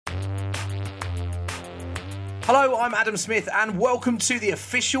Hello, I'm Adam Smith and welcome to the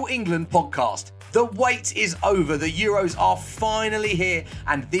Official England podcast. The wait is over, the Euros are finally here,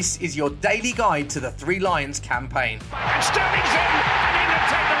 and this is your daily guide to the Three Lions campaign. And Sterling's in, and England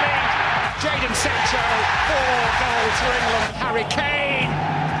take the lead. Jadon Sancho, 4 goals for England. Harry Kane,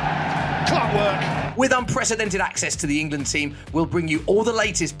 clockwork. With unprecedented access to the England team, we'll bring you all the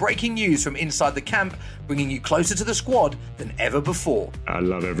latest breaking news from inside the camp, bringing you closer to the squad than ever before. I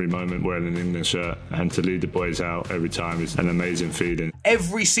love every moment wearing an England shirt, and to lead the boys out every time is an amazing feeling.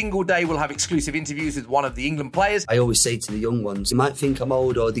 Every single day we'll have exclusive interviews with one of the England players. I always say to the young ones, they might think I'm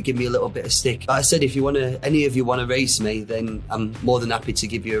old or they give me a little bit of stick. But I said, if any of you want to race me, then I'm more than happy to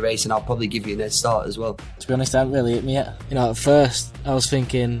give you a race, and I'll probably give you an head start as well. To be honest, it hasn't really hit me yet. At first I was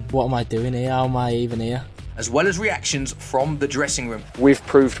thinking, what am I doing here? How am I even here? As well as reactions from the dressing room. We've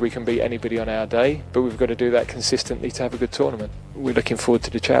proved we can beat anybody on our day, but we've got to do that consistently to have a good tournament. We're looking forward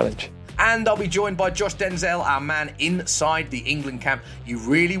to the challenge. And I'll be joined by Josh Denzel, our man inside the England camp. You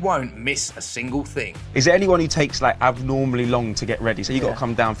really won't miss a single thing. Is there anyone who takes abnormally long to get ready? So you got to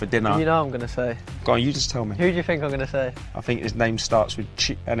come down for dinner. You know what I'm going to say. Go on, you just tell me. Who do you think I'm going to say? I think his name starts with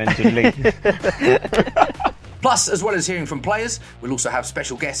Ch and ends with Lee. Plus, as well as hearing from players, we'll also have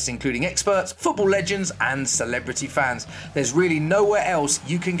special guests including experts, football legends and celebrity fans. There's really nowhere else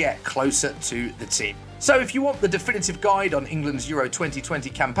you can get closer to the team. So if you want the definitive guide on England's Euro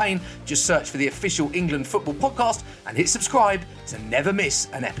 2020 campaign, just search for the Official England Football Podcast and hit subscribe to never miss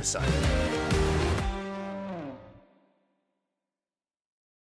an episode.